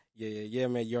Yeah,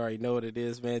 man. You already know what it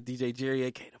is, man. DJ Jerry,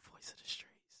 aka the voice of the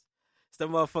streets. It's the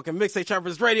motherfucking Mixtape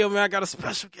Trappers Radio, man. I got a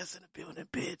special guest in the building,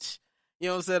 bitch. You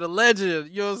know what I'm saying? The legend.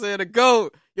 You know what I'm saying? The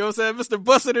GOAT. You know what I'm saying? Mr.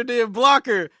 Buster the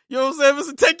Blocker. You know what I'm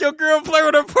saying? Mr. Take Your Girl, Play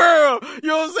With Her Pearl. You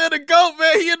know what I'm saying? The GOAT,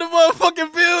 man. He in the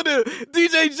motherfucking building.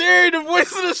 DJ Jerry, the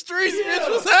voice of the streets, bitch.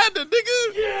 What's happening,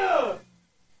 nigga? Yeah.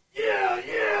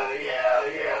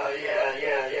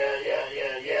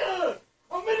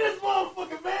 I'm in this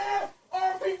motherfucker, man.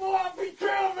 R.P. boy, R.P.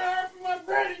 Trail, man. R.P. my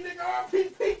granny, nigga. R.P.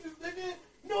 Peaches, nigga.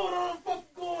 You know what the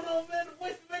fuck going on, man. The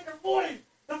voice to make her voice.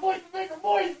 The voice to make her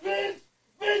voice, bitch.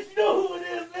 Bitch, you know who it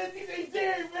is, man. DJ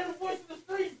Jerry, man. The voice of the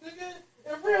streets,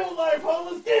 nigga. In real life, ho.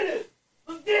 Let's get it.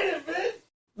 Let's get it, bitch.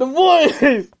 The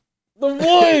voice. The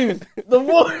voice. The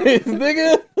voice,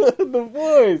 nigga. The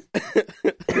voice.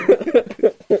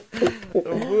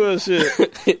 The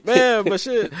bullshit. Man, but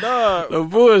shit, dog. The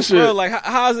bullshit. Bro, like,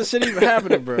 how's this shit even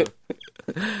happening, bro?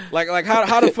 Like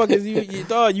how the fuck is you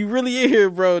dog? You really in here,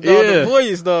 bro? Dog, Yeah. The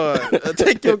voice, dog.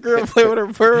 Take Your Girl, Play With Her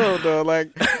Pearl, dog.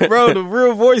 Like, bro, the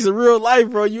real voice in real life,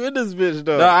 bro. You in this bitch,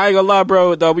 dog. Nah, I ain't gonna lie,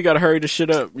 bro. Dog, we gotta hurry this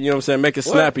shit up. You know what I'm saying? Make it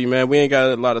snappy, man. We ain't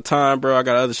got a lot of time, bro. I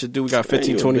got other shit to do. We got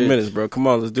 15, 20 minutes, bro. Come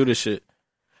on, let's do this shit.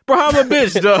 Bro, I'm a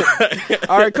bitch, dog.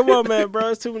 All right, come on, man, bro.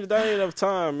 It's too many. That ain't enough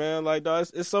time, man. Like, dog,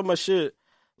 it's so much shit.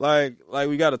 Like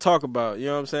we got to talk about. You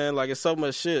know what I'm saying? Like, it's so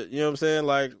much shit. You know what I'm saying?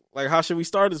 Like how should we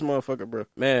start this motherfucker, bro?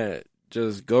 Man,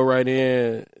 just go right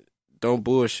in. Don't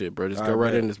bullshit, bro. Just go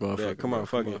right in this motherfucker. Yeah, come on,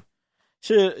 bro. fuck it.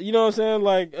 Shit, you know what I'm saying?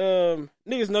 Like,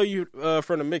 niggas know you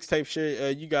from the mixtape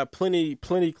shit. You got plenty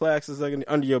classes like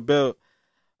under your belt.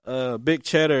 Big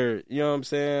Cheddar, you know what I'm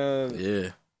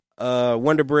saying? Yeah.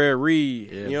 Wonder Bread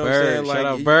Reed, Yeah, you know Bird. what I'm saying? Like, Shout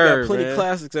out you Bird, got plenty man.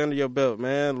 classics under your belt,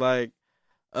 man. Like,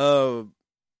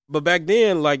 but back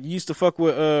then, like, you used to fuck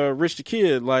with Rich the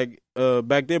Kid, like,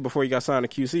 back then before he got signed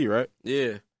to QC, right?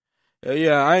 Yeah.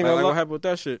 Yeah, I ain't gonna lie. Like, What happened with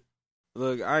that shit?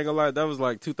 Look, I ain't gonna lie. That was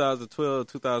like 2012,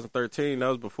 2013. That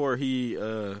was before he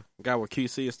got with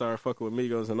QC and started fucking with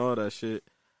Migos and all that shit.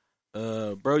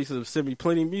 Bro used to send me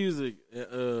plenty music.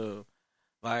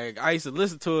 Like, I used to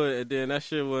listen to it, and then that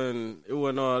shit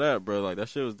wasn't all that, bro. Like, that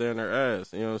shit was down their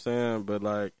ass. You know what I'm saying? But,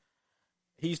 like,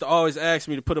 he used to always ask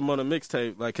me to put him on a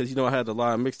mixtape, like, because, you know, I had the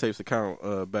Live Mixtapes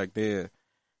account back then.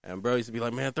 And bro used to be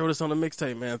like, man, throw this on the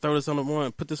mixtape, man. Throw this on the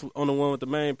one. Put this on the one with the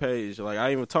main page. Like,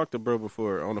 I even talked to bro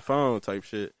before on the phone type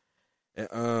shit. And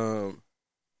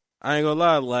I ain't gonna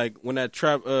lie, like, when that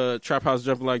Trap House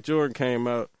Jumping Like Jordan came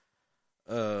out,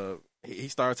 he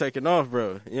started taking off,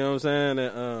 bro. You know what I'm saying?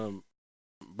 And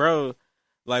bro,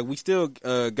 like, we still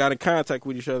got in contact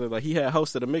with each other. Like, he had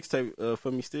hosted a mixtape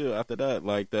for me still after that.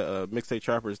 Like, the Mixtape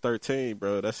Trappers 13,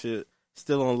 bro. That shit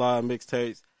still on Live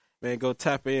Mixtapes. Man, go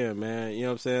tap in, man. You know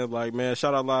what I'm saying? Like, man,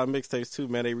 shout out Live Mixtapes, too,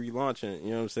 man. They relaunching. You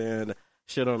know what I'm saying?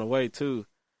 Shit on the way, too.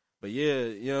 But, yeah,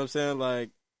 you know what I'm saying? Like,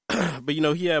 but, you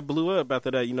know, he had blew up after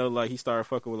that. You know, like, he started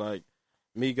fucking with, like,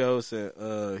 Migos,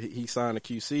 and he signed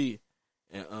to QC.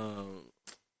 And,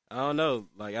 I don't know.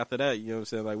 Like, after that, you know what I'm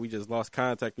saying? Like, we just lost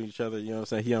contact with each other. You know what I'm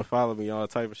saying? He unfollowed me, all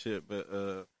type of shit. But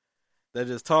that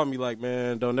just taught me, like,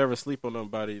 man, don't never sleep on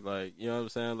nobody. Like, you know what I'm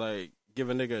saying? Like,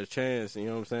 give a nigga a chance. You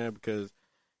know what I'm saying? Because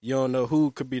you don't know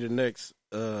who could be the next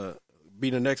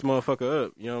motherfucker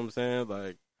up. You know what I'm saying?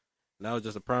 Like, that was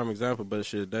just a prime example, but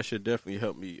that shit definitely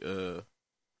helped me to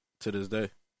this day.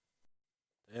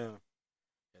 Damn.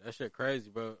 Yeah, that shit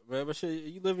crazy, bro. But shit,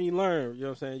 you live and you learn. You know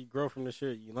what I'm saying? You grow from the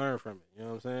shit. You learn from it. You know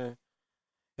what I'm saying?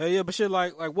 Hell yeah, but shit,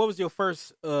 like what was your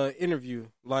first interview?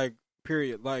 Like,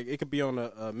 period. Like, it could be on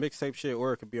a mixtape shit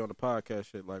or it could be on the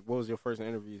podcast shit. Like, what was your first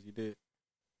interviews you did?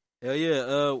 Hell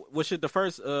yeah. Well, shit, the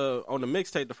first, on the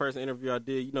mixtape, the first interview I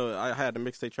did, you know, I had the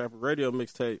Mixtape Trapper Radio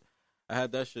mixtape. I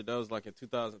had that shit. That was like in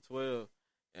 2012.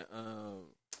 And,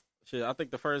 shit, I think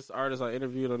the first artist I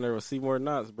interviewed on there was Seymour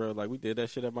Knots, bro. Like, we did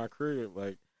that shit at my crib.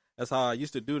 Like, that's how I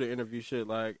used to do the interview shit.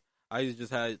 Like, I used to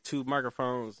just have 2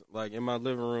 microphones, like, in my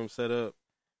living room set up.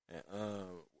 And,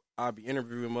 I'd be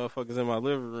interviewing motherfuckers in my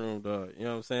living room, dog. You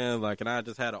know what I'm saying? Like, and I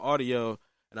just had an audio,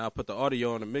 and I put the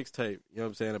audio on the mixtape. You know what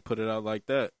I'm saying? And put it out like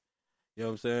that. You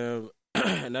know what I'm saying?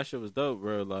 And that shit was dope,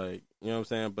 bro. Like, you know what I'm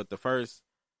saying? But the first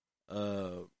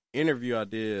interview I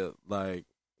did, like,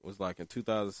 was like in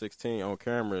 2016 on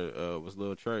camera, was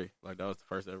Lil Trey. Like, that was the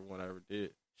first one I ever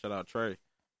did. Shout out Trey.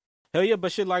 Hell yeah,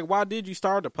 but shit, like, why did you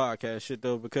start the podcast shit,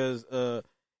 though? Because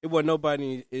it wasn't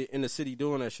nobody in the city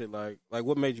doing that shit. Like,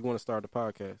 what made you want to start the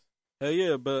podcast? Hell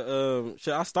yeah, but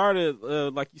shit, I started,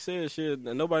 like you said, shit,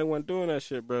 and nobody wasn't doing that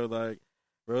shit, bro. Like,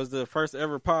 bro, it was the first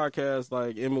ever podcast,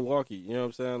 like, in Milwaukee. You know what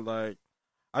I'm saying? Like,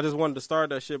 I just wanted to start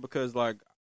that shit because, like,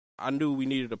 I knew we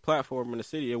needed a platform in the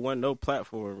city. It wasn't no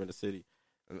platform in the city.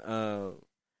 And,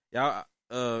 yeah,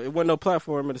 it wasn't no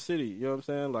platform in the city. You know what I'm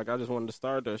saying? Like I just wanted to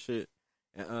start that shit.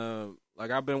 And like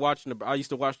I've been watching I used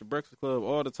to watch the Breakfast Club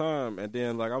all the time, and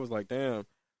then like I was like, damn,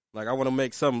 like I want to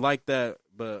make something like that,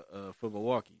 but for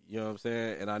Milwaukee. You know what I'm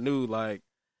saying? And I knew like,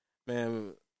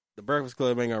 man, the Breakfast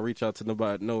Club ain't gonna reach out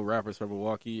to no rappers from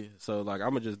Milwaukee. So like I'm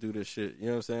gonna just do this shit. You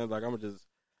know what I'm saying? Like I'm gonna just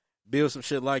build some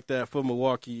shit like that for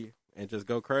Milwaukee and just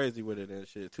go crazy with it and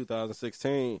shit.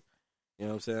 2016, you know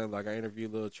what I'm saying? Like I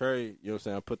interviewed Lil Trey, you know what I'm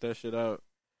saying? I put that shit out.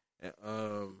 And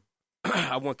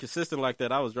I went consistent like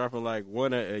that. I was dropping like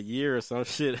one a year or some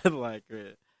shit. Like,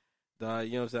 you know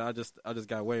what I'm saying? I just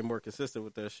got way more consistent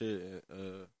with that shit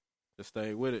and just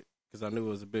stayed with it because I knew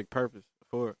it was a big purpose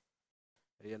for it.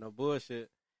 Yeah, no bullshit.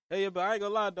 Hey, yeah, but I ain't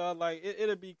gonna lie, dog. Like,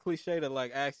 it'll be cliche to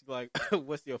like ask you like,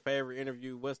 what's your favorite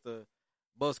interview? What's the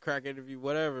most crack interview?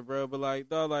 Whatever, bro. But like,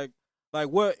 dog, like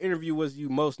what interview was you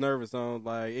most nervous on?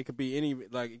 Like, it could be any,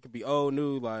 like it could be old,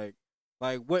 new, like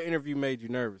what interview made you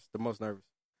nervous? The most nervous?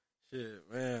 Shit,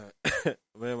 man,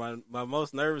 man, my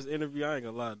most nervous interview. I ain't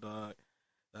gonna lie, dog.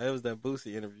 Like, it was that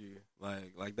Boosie interview.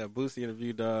 Like that Boosie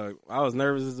interview, dog. I was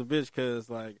nervous as a bitch because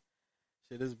like,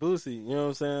 shit, it's Boosie. You know what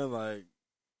I'm saying?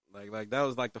 Like that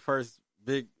was like the first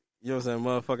big, you know what I'm saying,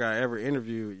 motherfucker I ever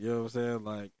interviewed. You know what I'm saying?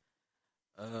 Like,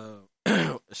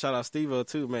 shout out Steve-O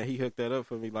too, man. He hooked that up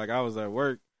for me. Like I was at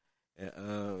work,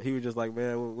 and he was just like,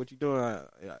 man, what you doing?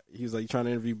 He was like, you trying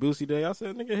to interview Boosie today? I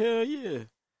said, nigga, hell yeah.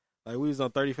 Like we was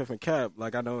on 35th and Cap.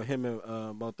 Like I know him and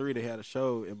Mo3, they had a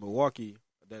show in Milwaukee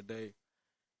that day.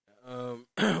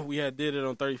 We had did it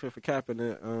on 35th and Cap in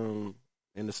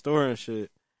the store and shit.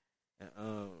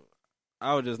 And,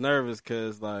 I was just nervous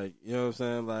because, like, you know what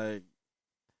I'm saying? Like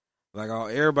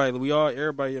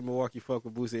everybody in Milwaukee fuck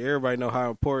with Boosie. Everybody know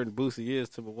how important Boosie is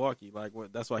to Milwaukee. Like,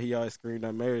 that's why he always screamed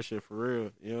that mayor shit for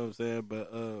real. You know what I'm saying? But,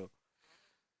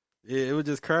 yeah, it was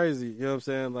just crazy. You know what I'm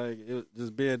saying? Like, it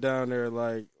just being down there,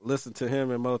 like, listen to him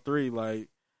and Mo3,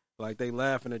 like they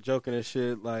laughing and joking and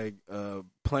shit, like,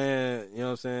 playing, you know what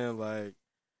I'm saying? Like,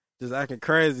 just acting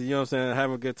crazy, you know what I'm saying?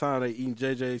 Having a good time. They eating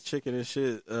JJ's chicken and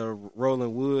shit,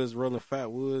 rolling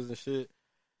fat woods and shit.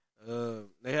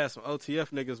 They had some OTF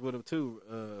niggas with them too.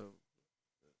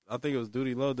 I think it was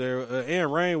Duty Low there.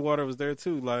 And Rainwater was there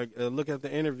too. Like, look at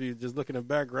the interview, just look in the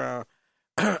background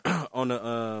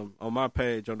on my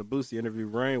page on the Boosie interview.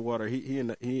 Rainwater,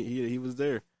 he was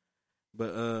there.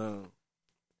 But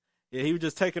yeah, he was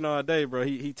just taking all day, bro.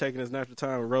 He taking his natural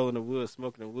time rolling the wood,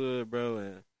 smoking the wood, bro,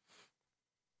 and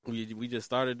we just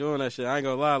started doing that shit. I ain't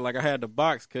gonna lie, like I had the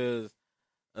box because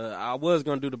I was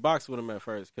gonna do the box with him at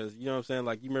first because you know what I'm saying.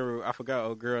 Like you remember, I forgot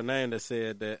a girl name that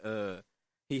said that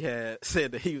he had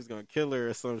said that he was gonna kill her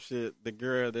or some shit. The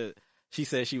girl that she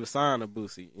said she was signed to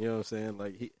Boosie. You know what I'm saying?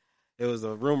 Like it was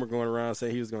a rumor going around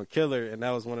saying he was gonna kill her, and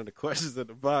that was one of the questions in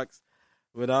the box.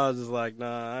 But I was just like,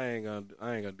 nah, I ain't gonna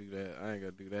do that. I ain't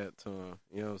gonna do that to him.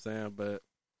 You know what I'm saying? But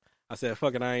I said,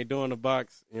 fuck it, I ain't doing the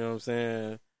box. You know what I'm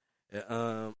saying?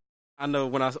 I know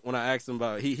when I asked him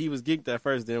about he was geeked at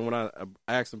first. Then when I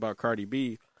asked him about Cardi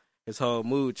B, his whole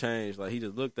mood changed. Like he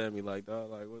just looked at me like, dog,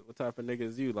 like what type of nigga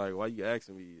is you? Like why you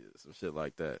asking me some shit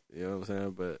like that? You know what I'm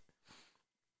saying? But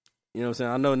you know what I'm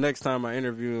saying. I know next time I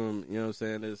interview him, you know what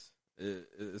I'm saying,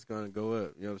 it's gonna go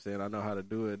up. You know what I'm saying. I know how to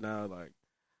do it now. Like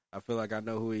I feel like I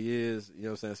know who he is. You know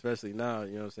what I'm saying. Especially now.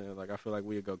 You know what I'm saying. Like I feel like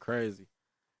we'd go crazy.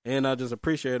 And I just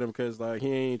appreciate him because, like,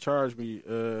 he ain't charged me.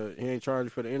 He ain't charged me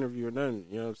for the interview or nothing.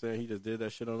 You know what I'm saying? He just did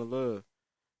that shit on the love.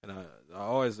 And I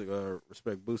always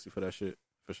respect Boosie for that shit,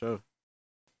 for sure.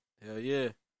 Hell yeah.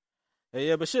 Hey,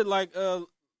 yeah, but shit, like,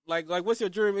 what's your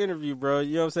dream interview, bro?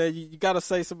 You know what I'm saying? You got to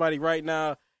say somebody right now. You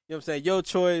know what I'm saying? Your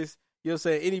choice. You know what I'm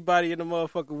saying? Anybody in the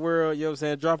motherfucking world. You know what I'm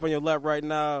saying? Drop on your lap right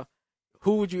now.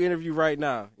 Who would you interview right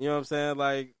now? You know what I'm saying?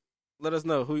 Like, let us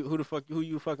know who you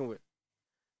fucking with.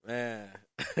 Man,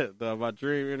 dog, my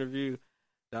dream interview,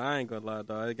 dog, I ain't gonna lie,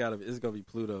 dog. It's gonna be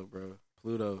Pluto, bro.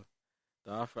 Pluto.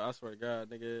 Dog, I swear to God,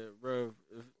 nigga, bro,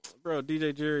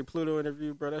 DJ Jerry Pluto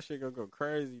interview, bro, that shit gonna go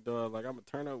crazy, dog. Like, I'm gonna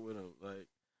turn up with him. Like,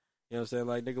 you know what I'm saying?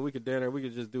 Like, nigga, we could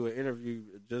just do an interview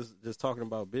just talking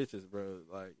about bitches, bro.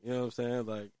 Like, you know what I'm saying?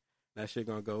 Like, that shit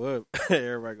gonna go up.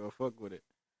 Everybody gonna fuck with it.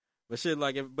 But shit,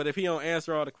 like, if he don't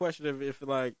answer all the questions, if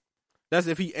like, that's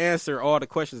if he answer all the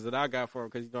questions that I got for him,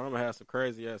 because, you know, I'm going to have some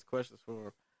crazy-ass questions for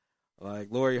him. Like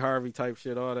Lori Harvey type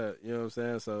shit, all that. You know what I'm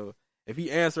saying? So if he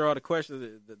answer all the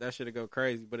questions, that shit'll go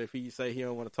crazy. But if he say he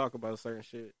don't want to talk about a certain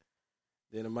shit,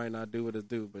 then it might not do what it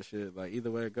do. But shit, like,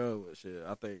 either way it go, but shit,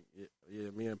 I think, yeah,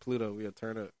 me and Pluto, we'll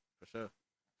turn up, for sure.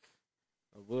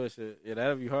 No bullshit. Yeah,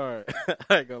 that'll be hard.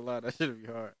 I ain't gonna lie, that shit'll be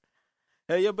hard.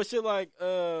 Hey, yeah, but shit, like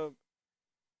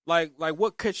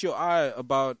what catch your eye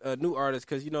about new artists?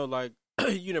 Because, you know, like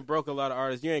you done broke a lot of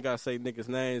artists. You ain't gotta say niggas'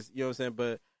 names. You know what I'm saying?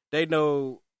 But they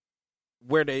know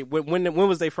where they when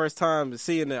was their first time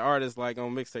seeing the artists like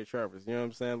on Mixtape Trappers. You know what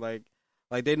I'm saying? Like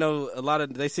they know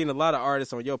they seen a lot of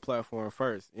artists on your platform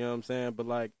first. You know what I'm saying? But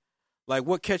like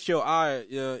what catch your eye,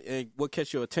 you know, and what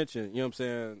catch your attention. You know what I'm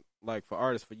saying? Like for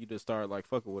artists, for you to start like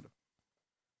fucking with them.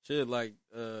 Shit, like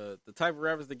the type of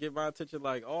rappers that get my attention,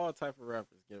 like all type of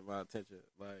rappers get my attention.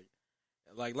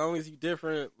 Like long as you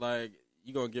different, like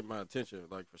you gonna get my attention,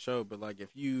 like for sure. But like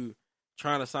if you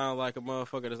trying to sound like a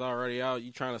motherfucker that's already out,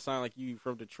 you trying to sound like you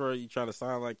from Detroit, you trying to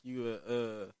sound like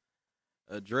you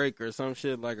a Drake or some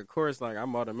shit, like of course, like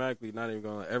I'm automatically not even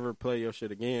gonna ever play your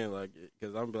shit again, like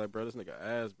because I'm gonna be like, bro, this nigga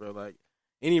ass, bro. Like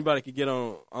anybody could get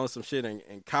on some shit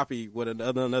and copy what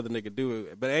another nigga do,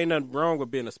 but ain't nothing wrong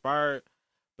with being inspired.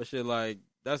 But shit, like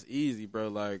that's easy, bro.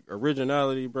 Like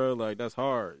originality, bro. Like that's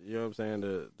hard. You know what I'm saying?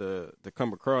 To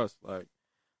come across. Like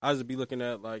I just be looking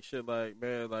at like shit. Like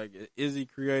man, like is he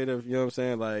creative? You know what I'm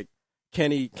saying? Like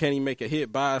can he make a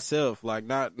hit by himself? Like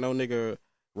not no nigga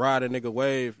ride a nigga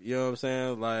wave. You know what I'm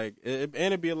saying? Like and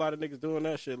it be a lot of niggas doing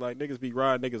that shit. Like niggas be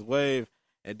riding niggas wave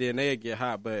and then they get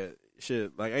hot. But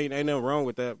shit, like ain't nothing wrong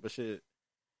with that. But shit.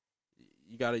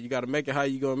 You gotta make it how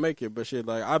you gonna make it, but shit,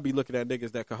 like I be looking at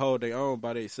niggas that can hold their own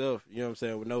by themselves, you know what I'm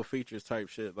saying, with no features type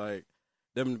shit, like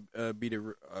them be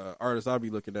the artists I be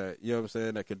looking at, you know what I'm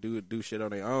saying, that could do shit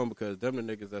on their own because them the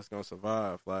niggas that's gonna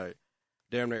survive. Like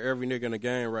damn near every nigga in the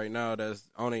game right now that's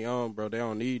on their own, bro, they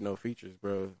don't need no features,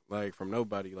 bro, like from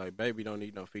nobody. Like Baby don't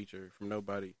need no feature from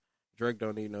nobody, Drake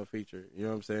don't need no feature, you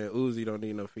know what I'm saying, Uzi don't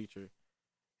need no feature.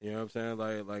 You know what I'm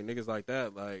saying? Like niggas like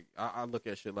that. Like I look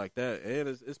at shit like that, and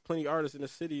it's plenty of artists in the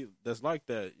city that's like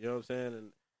that. You know what I'm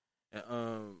saying?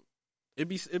 And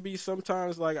it be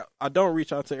sometimes like I don't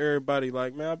reach out to everybody.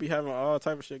 Like man, I be having all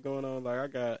type of shit going on. Like I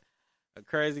got a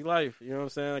crazy life. You know what I'm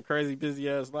saying? A crazy busy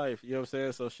ass life. You know what I'm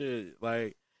saying? So shit.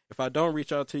 Like if I don't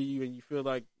reach out to you and you feel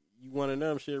like you one of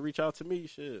them, shit, reach out to me.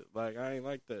 Shit. Like I ain't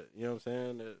like that. You know what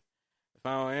I'm saying? If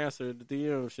I don't answer the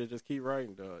DM shit, just keep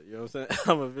writing, dog. You know what I'm saying?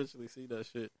 I'm gonna eventually see that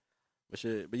shit.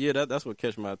 But yeah, that's what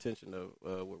catch my attention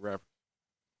though, with rappers.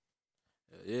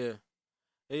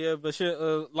 Yeah. But shit,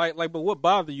 but what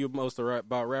bother you most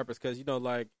about rappers? Because you know,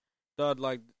 like, dog,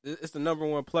 like it's the number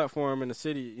one platform in the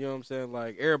city. You know what I'm saying?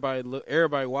 Like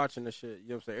everybody watching the shit. You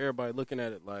know what I'm saying? Everybody looking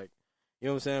at it. Like, you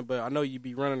know what I'm saying? But I know you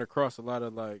be running across a lot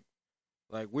of like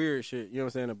weird shit. You know what I'm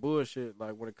saying? The bullshit.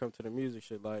 Like when it comes to the music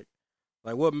shit. Like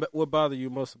what bother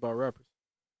you most about rappers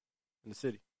in the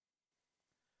city?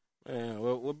 Man,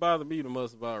 what bothered me the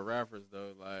most about rappers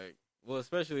though, like, well,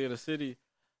 especially in the city,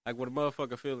 like when a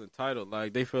motherfucker feel entitled,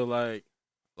 like they feel like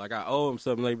I owe them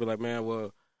something. They be like, man,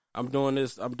 well, I'm doing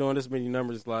this many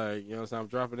numbers, like, you know what I'm saying, I'm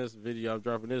dropping this video, I'm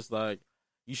dropping this, like,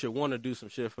 you should want to do some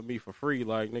shit for me for free,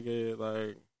 like, nigga,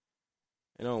 like,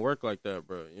 it don't work like that,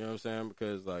 bro. You know what I'm saying?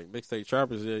 Because like Mixtape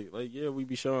Trappers, like, yeah, we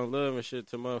be showing love and shit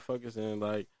to motherfuckers, and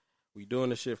like we doing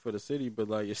this shit for the city, but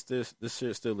like it's still this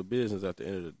shit's still a business at the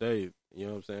end of the day. You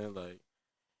know what I'm saying? Like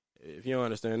if you don't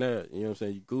understand that, you know what I'm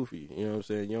saying, you goofy. You know what I'm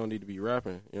saying? You don't need to be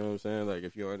rapping. You know what I'm saying? Like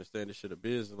if you don't understand this shit a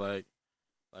business, like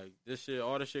this shit,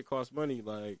 all this shit costs money.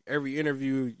 Like every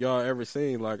interview y'all ever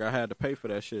seen, like I had to pay for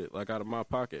that shit, like out of my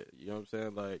pocket. You know what I'm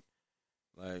saying? Like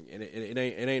and it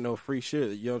ain't no free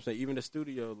shit. You know what I'm saying? Even the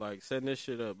studio, like setting this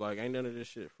shit up, like ain't none of this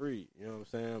shit free. You know what I'm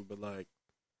saying? But like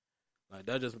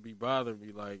that just be bothering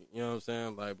me, like, you know what I'm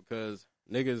saying? Like because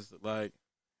niggas like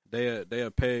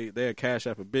they'll cash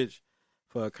up a bitch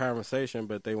for a conversation,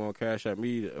 but they won't cash up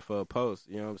me for a post.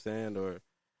 You know what I'm saying? Or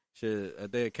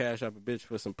shit, they'll cash up a bitch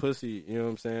for some pussy. You know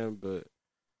what I'm saying? But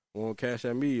won't cash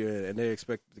at me, and they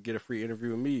expect to get a free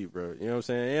interview with me, bro. You know what I'm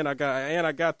saying? And I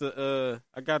got the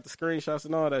screenshots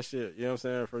and all that shit. You know what I'm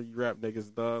saying? For you rap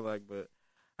niggas, dog. Like, but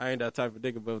I ain't that type of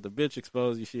nigga. But if the bitch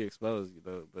expose you, she expose you,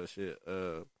 though. But shit,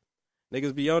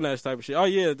 niggas be on that type of shit. Oh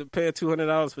yeah, they're paying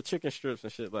 $200 for chicken strips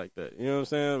and shit like that. You know what I'm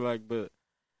saying? Like, but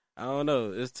I don't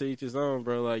know. It's to each his own,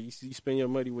 bro. Like you spend your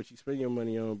money what you spend your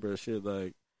money on, bro. Shit,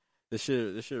 like. This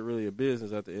shit really a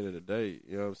business at the end of the day.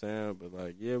 You know what I'm saying? But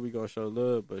like, yeah, we gonna show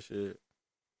love, but shit,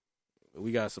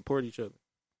 we gotta support each other.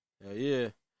 Yeah.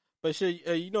 But shit,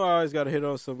 you know, I always gotta hit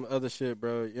on some other shit,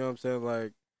 bro. You know what I'm saying?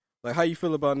 Like how you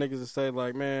feel about niggas that say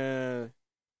like, man,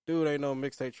 dude ain't no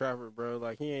mixtape trapper, bro.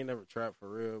 Like he ain't never trapped for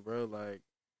real, bro. Like,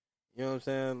 you know what I'm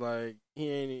saying? Like he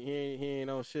ain't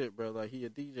on shit, bro. Like he a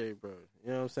DJ, bro. You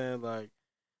know what I'm saying? Like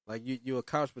you a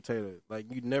couch potato. Like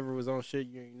you never was on shit.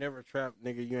 You ain't never trapped,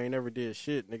 nigga. You ain't never did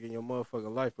shit, nigga, in your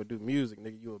motherfucking life, but do music,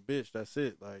 nigga. You a bitch. That's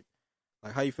it. Like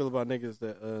how you feel about niggas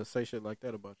that say shit like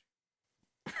that about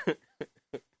you?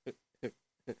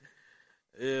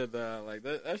 Yeah, nah, like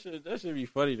that should be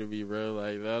funny to me, bro.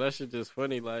 Like, nah, that shit just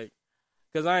funny, like,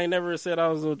 cause I ain't never said I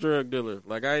was no drug dealer.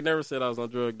 Like, I ain't never said I was no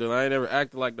drug dealer. I ain't never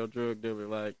acted like no drug dealer.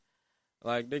 Like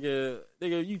nigga,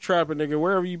 you trapping, nigga.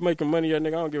 Wherever you making money at, nigga,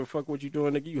 I don't give a fuck what you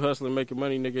doing, nigga. You hustling, making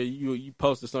money, nigga. You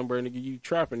posted somewhere, nigga. You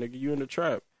trapping, nigga. You in the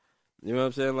trap. You know what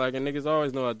I'm saying? Like, and niggas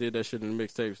always know I did that shit in the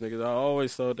mixtapes, niggas. I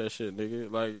always sold that shit,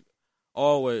 nigga. Like,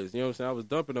 always. You know what I'm saying? I was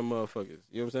dumping them motherfuckers.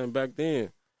 You know what I'm saying? Back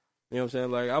then. You know what I'm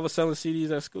saying? Like, I was selling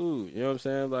CDs at school. You know what I'm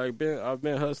saying? Like, I've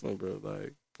been hustling, bro.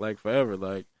 Like forever.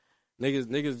 Like,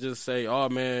 niggas just say, oh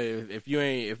man, if you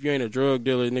ain't a drug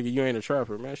dealer, nigga, you ain't a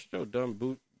trapper. Man, shut your dumb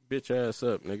bitch ass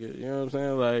up, nigga. You know what I'm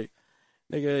saying? Like,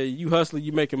 nigga, you hustling,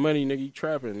 you making money, nigga, you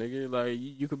trapping, nigga. Like,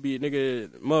 you could be, nigga,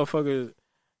 motherfuckers,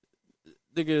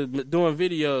 nigga, doing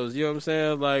videos, you know what I'm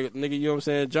saying? Like, nigga, you know what I'm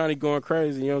saying? Johnny going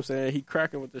crazy, you know what I'm saying? He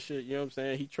cracking with the shit, you know what I'm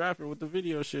saying? He trapping with the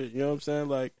video shit, you know what I'm saying?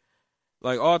 Like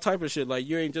all type of shit. Like,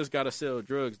 you ain't just gotta sell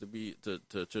drugs to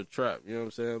trap, you know what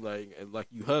I'm saying? Like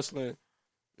you hustling,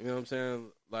 you know what I'm saying?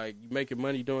 Like, you making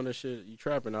money doing this shit, you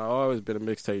trapping. I always been a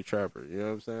mixtape trapper, you know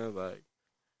what I'm saying?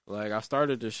 Like I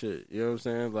started this shit, you know what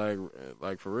I'm saying?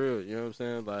 Like for real, you know what I'm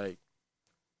saying? Like,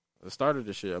 I started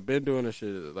this shit. I've been doing this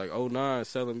shit like '09,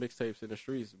 selling mixtapes in the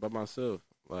streets by myself.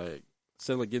 Like,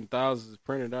 getting thousands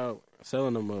printed out,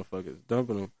 selling them motherfuckers,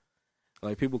 dumping them.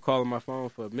 Like, people calling my phone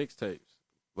for mixtapes.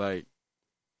 Like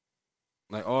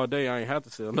all day, I ain't have to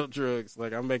sell no drugs.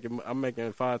 Like, I'm making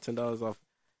 $5-10 off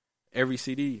every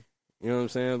CD. You know what I'm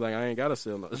saying? Like, I ain't gotta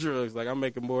sell no drugs. Like, I'm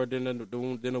making more than a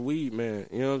weed man.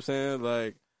 You know what I'm saying?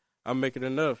 Like, I'm making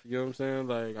enough. You know what I'm saying?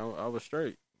 Like, I was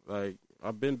straight. Like,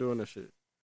 I've been doing this shit.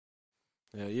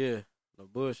 Hell yeah, no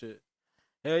bullshit.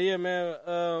 Hell yeah, man.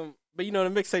 But you know,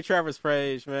 the Mixtape Trappers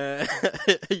page, man.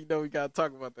 You know, we gotta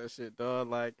talk about that shit, dog.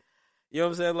 Like, you know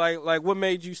what I'm saying? Like what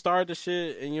made you start the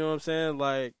shit? And you know what I'm saying?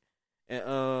 Like,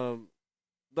 and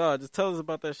dog, just tell us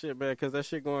about that shit, man, because that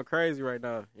shit going crazy right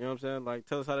now. You know what I'm saying? Like,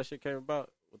 tell us how that shit came about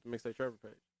with the Mixtape Trapper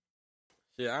page.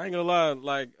 Shit, I ain't gonna lie.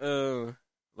 Like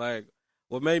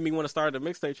what made me want to start the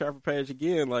Mixtape Trapper page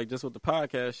again? Like, just with the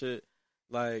podcast shit,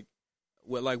 like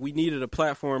we needed a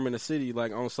platform in the city,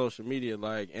 like, on social media,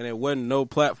 like, and it wasn't no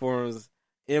platforms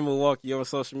in Milwaukee on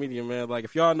social media, man. Like,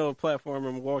 if y'all know a platform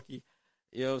in Milwaukee,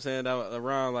 you know what I'm saying, that was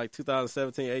around like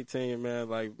 2017, 18, man,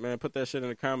 like, man, put that shit in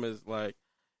the comments, like,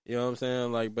 you know what I'm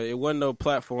saying, like, but it wasn't no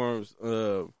platforms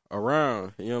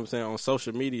around, you know what I'm saying, on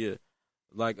social media,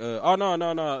 like, what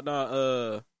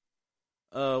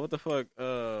the fuck,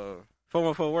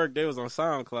 414 Work, they was on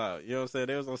SoundCloud. You know what I'm saying?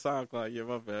 They was on SoundCloud. Yeah,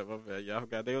 my bad. Y'all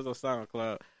forgot. They was on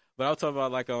SoundCloud. But I'm talking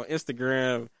about, like, on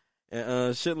Instagram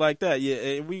and shit like that. Yeah,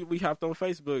 and we hopped on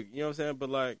Facebook. You know what I'm saying? But,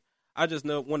 like, I just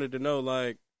wanted to know,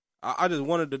 like, I just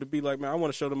wanted it to be like, man, I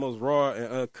want to show the most raw and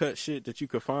uncut shit that you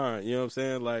could find. You know what I'm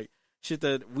saying? Like, shit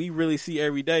that we really see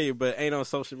every day but ain't on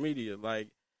social media. Like,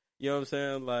 you know what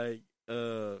I'm saying? Like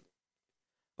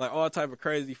all type of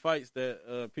crazy fights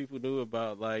that people knew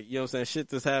about, like, you know what I'm saying, shit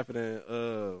that's happening,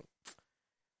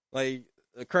 like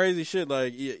crazy shit,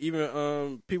 like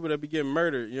even people that be getting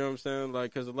murdered, you know what I'm saying,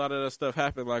 like, because a lot of that stuff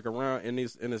happened, like, around in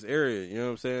this area, you know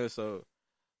what I'm saying, so,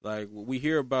 like, we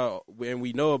hear about and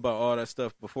we know about all that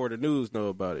stuff before the news know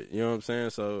about it, you know what I'm saying,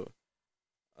 so,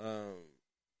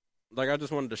 like, I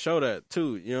just wanted to show that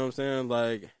too, you know what I'm saying,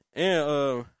 like.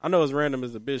 And I know it's random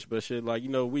as a bitch, but shit, like, you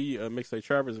know, we Mixtape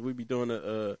Trappers, we be doing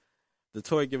the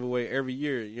toy giveaway every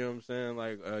year. You know what I'm saying?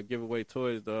 Like, give away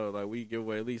toys, though. Like, we give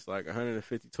away at least like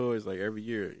 150 toys, like, every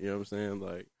year. You know what I'm saying?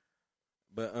 Like,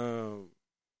 but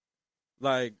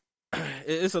like,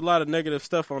 it's a lot of negative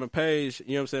stuff on the page.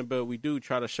 You know what I'm saying? But we do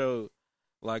try to show,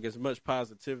 like, as much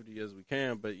positivity as we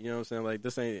can. But you know what I'm saying? Like,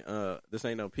 this ain't no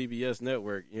PBS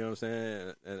network. You know what I'm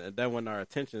saying? And that wasn't our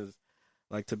intentions.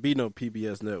 Like, to be no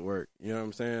PBS network, you know what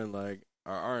I'm saying? Like,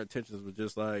 our intentions were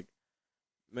just like,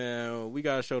 man, we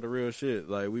gotta show the real shit.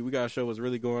 Like, we gotta show what's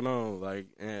really going on. Like,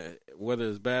 and whether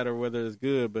it's bad or whether it's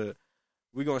good, but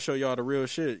we gonna show y'all the real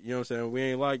shit. You know what I'm saying? We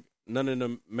ain't like none of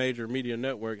the major media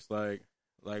networks. Like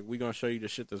we gonna show you the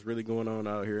shit that's really going on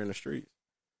out here in the streets.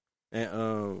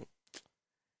 And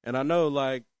I know,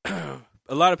 like, a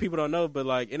lot of people don't know, but,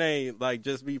 like, it ain't like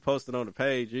just me posting on the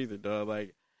page either, dog.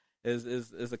 Like,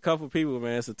 it's a couple people,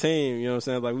 man. It's a team, you know what I'm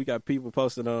saying? Like, we got people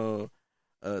posting on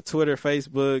Twitter,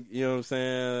 Facebook, you know what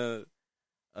I'm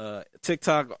saying?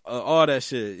 TikTok, all that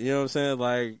shit, you know what I'm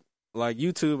saying? Like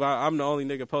YouTube, I'm the only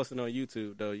nigga posting on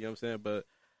YouTube, though, you know what I'm saying? But as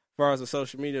far as the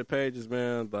social media pages,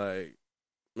 man, like,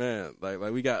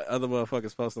 we got other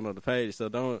motherfuckers posting on the page, so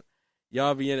don't,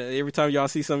 y'all be in it, every time y'all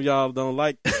see something y'all don't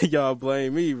like, y'all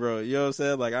blame me, bro, you know what I'm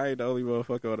saying? Like, I ain't the only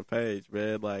motherfucker on the page,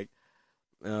 man, like,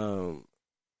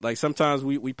 like sometimes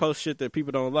we post shit that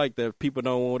people don't like, that people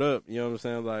don't want up. You know what I'm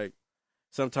saying? Like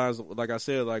sometimes, like I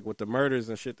said, like with the murders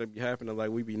and shit that be happening, like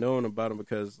we be knowing about them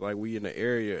because like we in the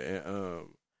area and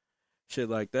shit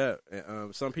like that.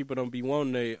 And some people don't be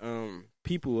wanting they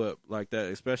people up like that,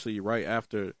 especially right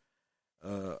after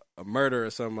a murder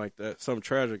or something like that. Something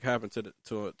tragic happened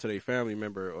to their family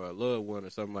member or a loved one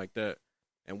or something like that.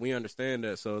 And we understand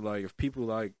that. So like if people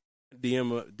like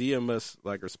DM us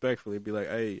like respectfully, be like,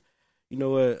 hey, you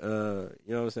know what,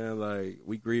 you know what I'm saying? Like,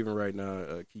 we grieving right now.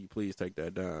 Can you please take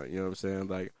that down? You know what I'm saying?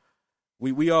 Like,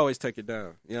 we always take it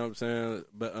down. You know what I'm saying?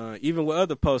 But even with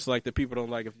other posts, like, that people don't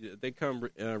like, if they come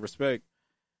respect,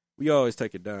 we always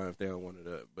take it down if they don't want it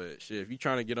up. But shit, if you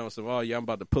trying to get on some, oh, yeah, I'm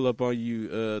about to pull up on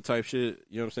you type shit,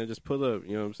 you know what I'm saying? Just pull up.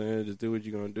 You know what I'm saying? Just do what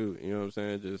you gonna do. You know what I'm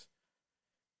saying? Just,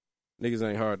 niggas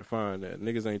ain't hard to find that.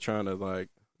 Niggas ain't trying to, like,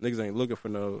 niggas ain't looking for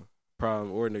no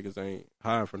problem, or niggas ain't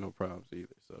hiding for no problems either.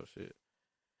 So, shit.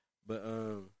 But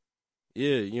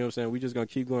yeah, you know what I'm saying? We just gonna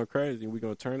keep going crazy. We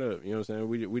gonna turn up. You know what I'm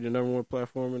saying? We the number one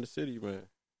platform in the city, man.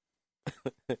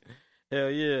 Hell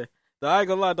yeah. Though I ain't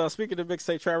gonna lie, dog. Speaking of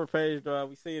Mixtape Trapper page, dog,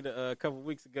 we seen it a couple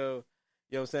weeks ago.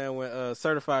 You know what I'm saying? When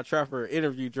Certified Trapper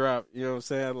interview dropped. You know what I'm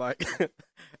saying? Like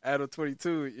Adam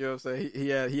 22. You know what I'm saying?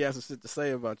 He had some shit to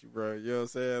say about you, bro. You know what I'm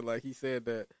saying? Like he said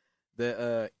that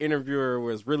the interviewer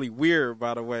was really weird.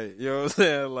 By the way, you know what I'm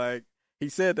saying? Like he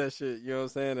said that shit. You know what I'm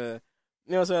saying?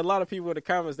 You know what I'm saying? A lot of people in the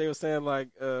comments, they were saying, like,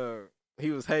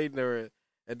 he was hating her.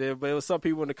 And then, but it was some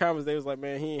people in the comments, they was like,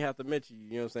 man, he ain't have to mention you.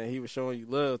 You know what I'm saying? He was showing you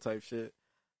love type shit.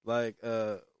 Like,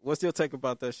 what's your take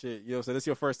about that shit? You know what I'm saying? This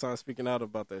your first time speaking out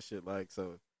about that shit. Like,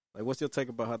 so, like, what's your take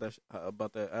about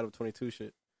about that Adam 22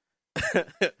 shit?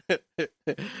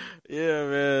 Yeah,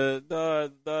 man.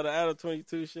 Dog, the Adam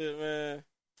 22 shit, man.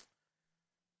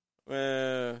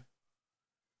 Man.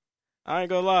 I ain't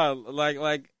gonna lie.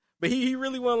 Like, but he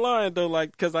really wasn't lying though,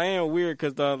 like, cause I am weird,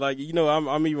 cause like, you know,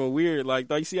 I'm even weird. Like,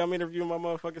 you see, I'm interviewing my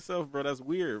motherfucking self, bro. That's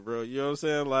weird, bro. You know what I'm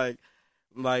saying?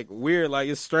 Like weird, like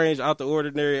it's strange, out the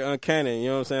ordinary, uncanny. You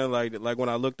know what I'm saying? Like when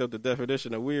I looked up the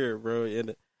definition of weird, bro,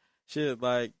 and shit,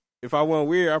 like if I wasn't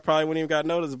weird, I probably wouldn't even got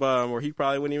noticed by him, or he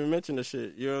probably wouldn't even mention the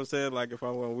shit. You know what I'm saying? Like if I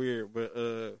wasn't weird, but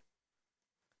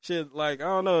shit, like I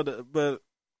don't know, but.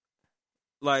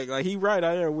 Like he right,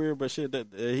 I am weird, but shit,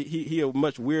 that he a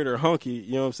much weirder hunky,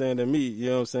 you know what I'm saying, than me, you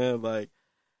know what I'm saying, like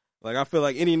I feel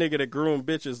like any nigga that groom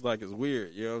bitches like is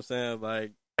weird, you know what I'm saying,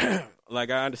 like like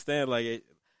I understand, like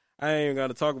I ain't even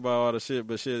gonna talk about all the shit,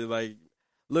 but shit, like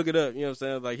look it up, you know what I'm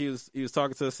saying, like he was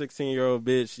talking to a 16-year-old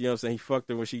bitch, you know what I'm saying, he fucked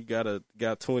her when she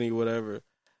got 20, whatever,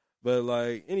 but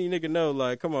like any nigga know,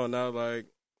 like come on now, like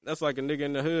that's like a nigga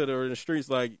in the hood or in the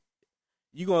streets, like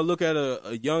you gonna look at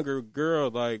a younger girl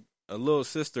like a little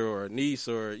sister or a niece,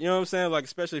 or you know what I'm saying, like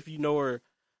especially if you know her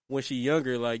when she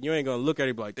younger, like you ain't gonna look at her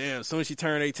and be like, damn, as soon as she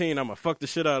turn 18, I'm gonna fuck the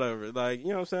shit out of her, like you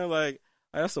know what I'm saying, like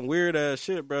that's some weird ass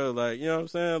shit, bro, like you know what I'm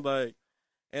saying, like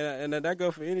and that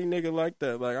go for any nigga like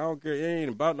that, like I don't care, it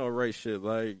ain't about no race shit,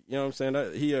 like you know what I'm saying,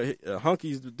 that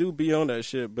hunkies do be on that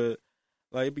shit, but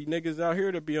like it be niggas out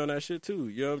here to be on that shit too,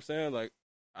 you know what I'm saying, like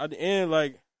at the end,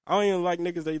 like I don't even like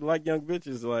niggas that like young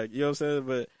bitches, like you know what I'm saying,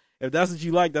 but if that's what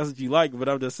you like, that's what you like. But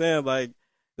I'm just saying, like,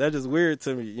 that's just weird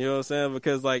to me. You know what I'm saying?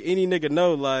 Because, like, any nigga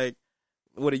know, like,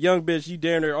 with a young bitch, you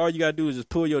damn near, all you gotta do is just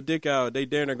pull your dick out. They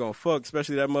damn near gonna fuck,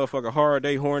 especially that motherfucker hard.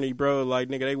 They horny, bro. Like,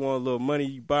 nigga, they want a little money.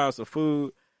 You buy them some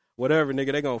food, whatever,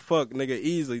 nigga. They gonna fuck, nigga,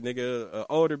 easily. Nigga, an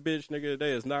older bitch, nigga,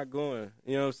 they is not going.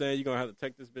 You know what I'm saying? You gonna have to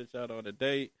take this bitch out on a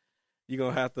date. You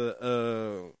gonna have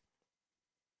to,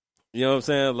 you know what I'm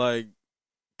saying? Like,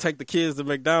 take the kids to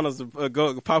McDonald's to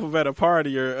go pop up at a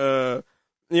party, or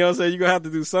you know what I'm saying, you gonna have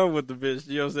to do something with the bitch,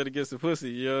 you know what I'm saying, to get some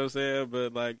pussy, you know what I'm saying,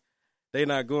 but like they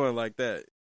not going like that.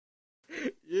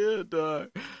 Yeah, dog,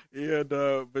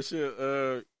 but shit,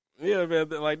 yeah, man,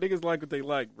 like niggas like what they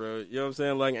like, bro, you know what I'm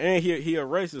saying, like, and he a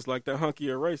racist, like that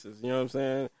hunky a racist, you know what I'm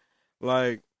saying,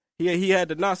 like he had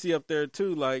the Nazi up there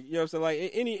too, like, you know what I'm saying,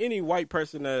 like any white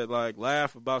person that like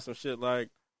laugh about some shit like,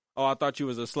 oh, I thought you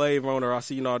was a slave owner, I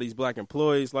seen all these black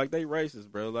employees, like, they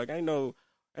racist, bro. Like, ain't no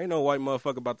white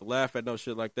motherfucker about to laugh at no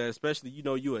shit like that, especially, you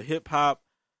know, you a hip-hop,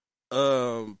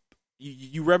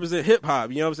 you represent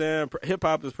hip-hop, you know what I'm saying?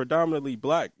 Hip-hop is predominantly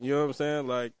black, you know what I'm saying?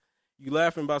 Like, you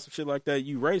laughing about some shit like that,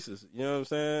 you racist, you know what I'm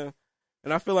saying?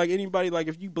 And I feel like anybody, like,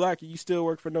 if you black and you still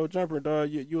work for No Jumper, dog,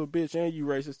 you a bitch and you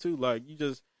racist, too. Like, you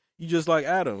just like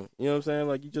Adam, you know what I'm saying?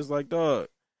 Like, you just like dog.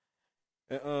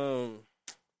 And,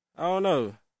 I don't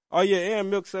know. Oh, yeah, and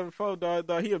Milk 74,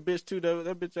 dog, he a bitch, too.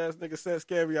 That bitch-ass nigga sent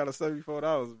scammed me out of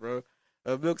 $74, bro.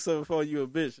 Milk 74, you a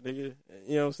bitch, nigga.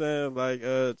 You know what I'm saying? Like,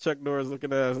 Chuck Norris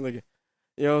looking ass nigga.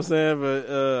 You know what I'm saying? But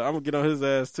I'm going to get on his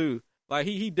ass, too. like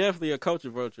he definitely a culture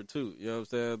vulture too. You know what I'm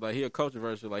saying? Like he a culture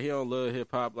vulture. Like he don't love hip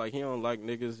hop. Like he don't like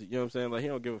niggas. You know what I'm saying? Like he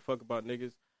don't give a fuck about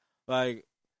niggas. Like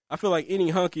I feel like any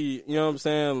hunky, you know what I'm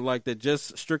saying? Like that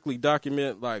just strictly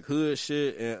document like hood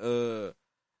shit and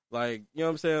like you know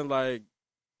what I'm saying? Like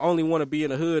only want to be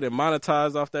in the hood and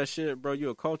monetize off that shit, bro. You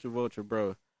a culture vulture, bro. You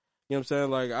know what I'm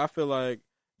saying? Like I feel like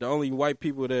the only white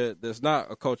people that's not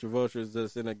a culture vulture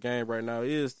that's in the game right now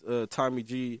is Tommy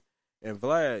G and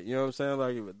Vlad. You know what I'm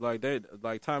saying?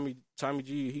 Like Tommy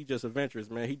G, he just adventurous,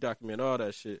 man. He document all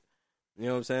that shit. You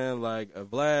know what I'm saying? Like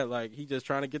Vlad, like he just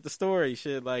trying to get the story,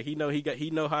 shit. Like he know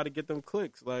how to get them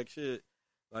clicks, like shit.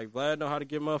 Like Vlad know how to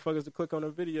get motherfuckers to click on the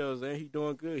videos, and he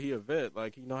doing good. He a vet,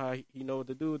 like he know what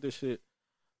to do with this shit.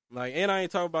 Like, and I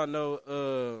ain't talking about no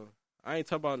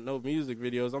music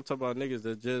videos. I'm talking about niggas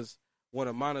that just want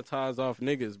to monetize off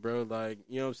niggas, bro. Like,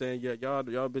 you know what I'm saying? Yeah, y'all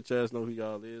bitch ass know who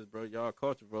y'all is, bro. Y'all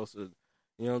culture vultures.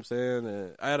 You know what I'm saying?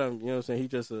 And Adam, you know what I'm saying? He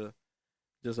just a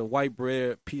white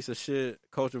bread piece of shit,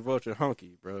 culture vulture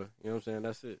hunky, bro. You know what I'm saying?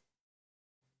 That's it.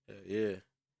 Yeah,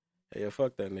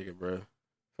 fuck that nigga, bro.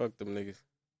 Fuck them niggas.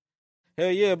 Hell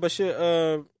yeah, but shit, you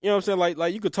know what I'm saying?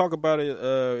 Like you could talk about it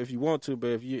if you want to, but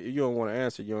if you don't want to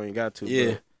answer, you ain't got to.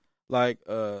 Yeah. Bro.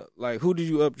 Like who did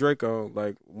you up Drake on?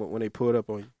 Like when they pulled up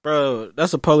on you, bro?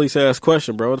 That's a police ass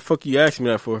question, bro. What the fuck you asking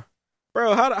me that for,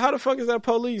 bro? How the fuck is that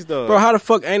police though, bro? How the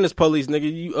fuck ain't this police,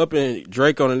 nigga? You up in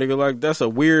Drake on a nigga? Like that's a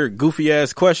weird, goofy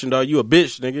ass question, dog. You a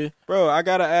bitch, nigga, bro. I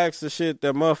gotta ask the shit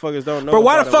that motherfuckers don't know. Bro,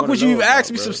 why the fuck would you even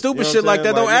ask me some stupid shit like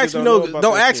that? Don't ask me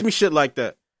don't ask me shit like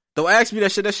that. Don't ask me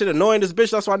that shit. That shit annoying this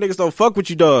bitch. That's why niggas don't fuck with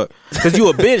you, dog. Cause you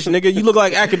a bitch, nigga. You look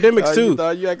like academics too.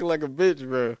 You acting like a bitch,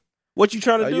 bro. What you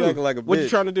trying to do? You acting like a bitch. What you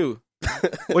trying to do?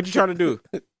 What you trying to do?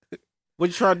 What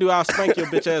you trying to do? I'll spank your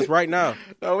bitch ass right now.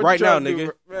 No, right now,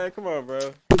 nigga. Man, come on, bro.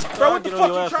 Bro, what the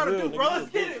fuck you trying to do, bro? Let's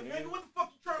get it, nigga. What the